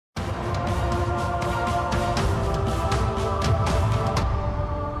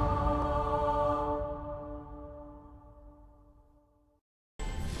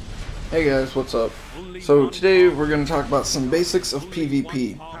Hey guys, what's up? So today we're going to talk about some basics of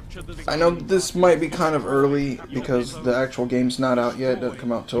PvP. I know this might be kind of early because the actual game's not out yet, it doesn't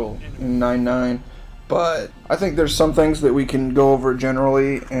come out till 9/9, but I think there's some things that we can go over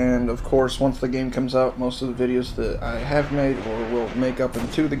generally, and of course once the game comes out, most of the videos that I have made or will make up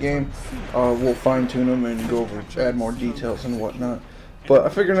into the game, we'll fine tune them and go over, add more details and whatnot. But I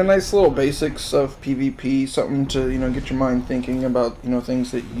figured a nice little basics of PvP, something to, get your mind thinking about, things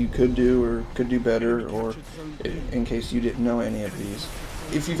that you could do or could do better, or in case you didn't know any of these.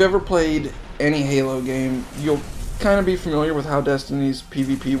 If you've ever played any Halo game, you'll kind of be familiar with how Destiny's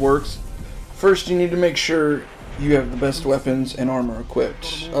PvP works. First, you need to make sure you have the best weapons and armor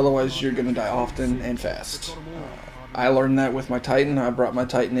equipped, otherwise you're going to die often and fast. I learned that with my Titan. I brought my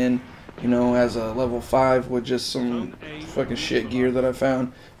Titan in, as a level 5 with just some fucking shit gear that I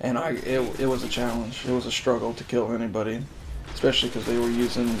found, and it was a challenge. It was a struggle to kill anybody, especially because they were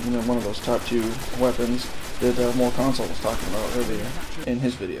using, one of those top 2 weapons that More Console was talking about earlier in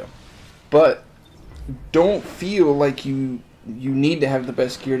his video. But don't feel like you need to have the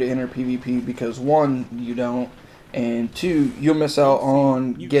best gear to enter PvP, because 1, you don't, and 2, you'll miss out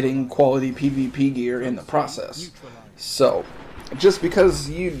on getting quality PvP gear in the process. So just because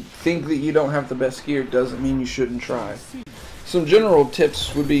you think that you don't have the best gear doesn't mean you shouldn't try. Some general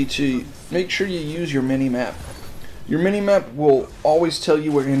tips would be to make sure you use your mini-map. Your mini-map will always tell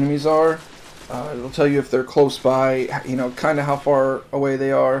you where enemies are. It'll tell you if they're close by, kind of how far away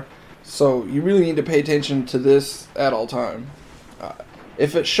they are. So you really need to pay attention to this at all time.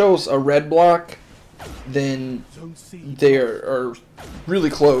 If it shows a red block, then they are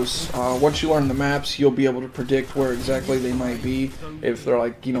really close. Once you learn the maps, you'll be able to predict where exactly they might be. If they're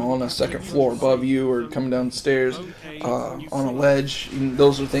like, on a second floor above you or coming down the stairs, on a ledge,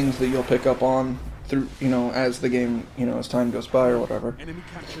 those are things that you'll pick up on through, as the game, as time goes by or whatever.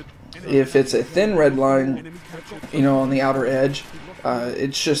 If it's a thin red line, on the outer edge,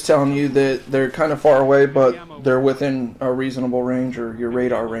 it's just telling you that they're kind of far away, but they're within a reasonable range or your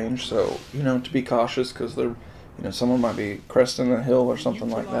radar range. So, to be cautious, because they're, someone might be cresting a hill or something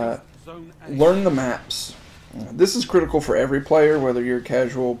like that. Learn the maps. This is critical for every player, whether you're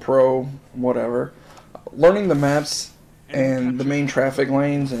casual, pro, whatever. Learning the maps and the main traffic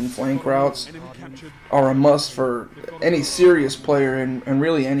lanes and flank routes are a must for any serious player and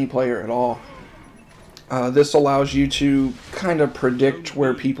really any player at all. This allows you to kind of predict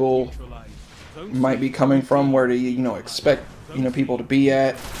where people might be coming from, where to expect people to be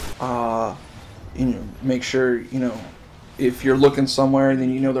at. Make sure if you're looking somewhere,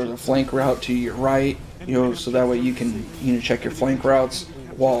 then there's a flank route to your right. So that way you can check your flank routes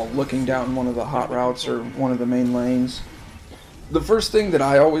while looking down one of the hot routes or one of the main lanes. The first thing that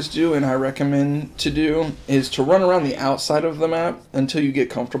I always do and I recommend to do is to run around the outside of the map until you get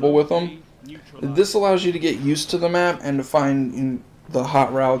comfortable with them. This allows you to get used to the map and to find the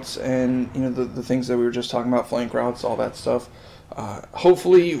hot routes and the things that we were just talking about, flank routes, all that stuff.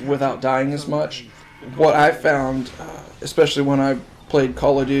 Hopefully without dying as much. What I found, especially when I played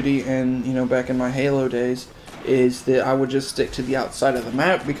Call of Duty and back in my Halo days, is that I would just stick to the outside of the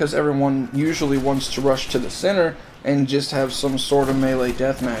map because everyone usually wants to rush to the center and just have some sort of melee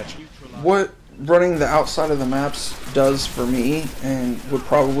deathmatch. What running the outside of the maps does for me, and would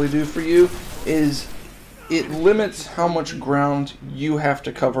probably do for you, is it limits how much ground you have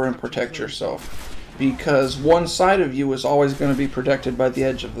to cover and protect yourself, because one side of you is always going to be protected by the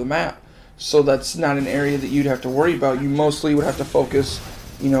edge of the map, so that's not an area that you'd have to worry about. You mostly would have to focus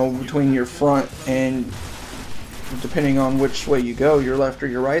between your front and, depending on which way you go, your left or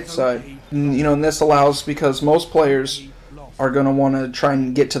your right side. And this allows, because most players are going to want to try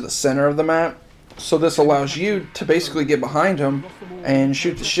and get to the center of the map, so this allows you to basically get behind them and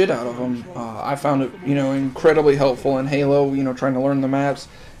shoot the shit out of them. I found it, incredibly helpful in Halo, trying to learn the maps,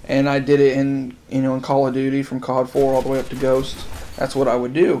 and I did it in, in Call of Duty from COD 4 all the way up to Ghost. That's what I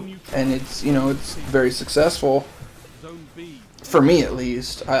would do, and it's, it's very successful. For me, at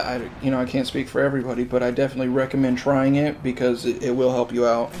least. I can't speak for everybody, but I definitely recommend trying it because it will help you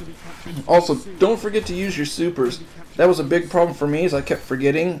out. Also, don't forget to use your supers. That was a big problem for me, as I kept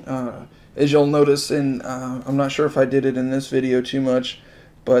forgetting. As you'll notice, I'm not sure if I did it in this video too much,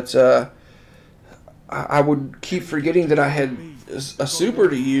 but I would keep forgetting that I had a super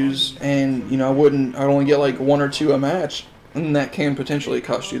to use, and I'd only get like 1 or 2 a match, and that can potentially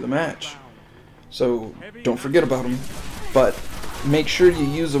cost you the match. So don't forget about them. But make sure you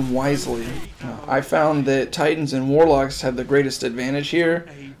use them wisely. I found that Titans and Warlocks have the greatest advantage here.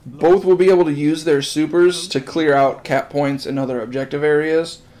 Both will be able to use their supers to clear out cap points and other objective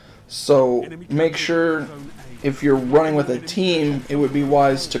areas. So make sure if you're running with a team, it would be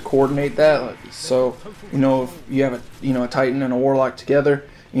wise to coordinate that. So, you know, if you have a Titan and a Warlock together,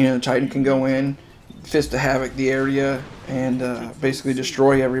 you know, the Titan can go in, fist to havoc the area, and basically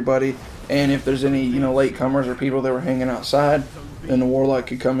destroy everybody. And if there's any, you know, latecomers or people that were hanging outside, then the Warlock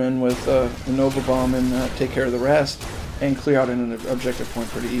could come in with the Nova Bomb and take care of the rest and clear out an objective point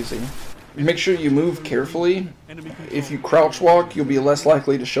pretty easy. Make sure you move carefully. If you crouch walk, you'll be less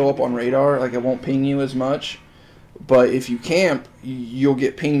likely to show up on radar, like it won't ping you as much. But if you camp, you'll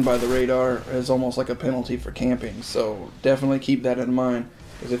get pinged by the radar as almost like a penalty for camping. So definitely keep that in mind,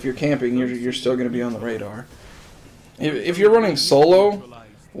 because if you're camping, you're still going to be on the radar. If you're running solo,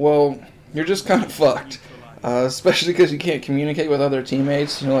 well, you're just kind of fucked. Especially because you can't communicate with other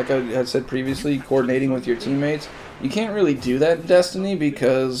teammates. You know, like I had said previously, coordinating with your teammates. You can't really do that in Destiny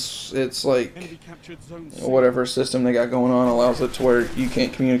because it's like whatever system they got going on allows it to where you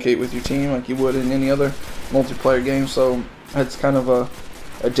can't communicate with your team like you would in any other multiplayer game. So that's kind of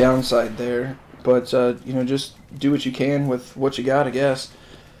a downside there. But you know, just do what you can with what you got, I guess.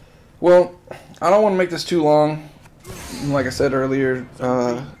 Well, I don't want to make this too long. Like I said earlier,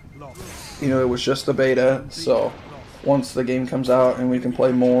 you know, it was just the beta, so once the game comes out and we can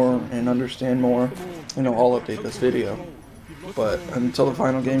play more and understand more, you know, I'll update this video. But until the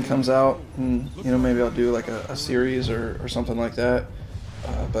final game comes out, and, you know, maybe I'll do like a series or something like that.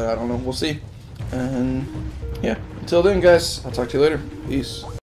 But I don't know, we'll see. And yeah, until then, guys, I'll talk to you later. Peace.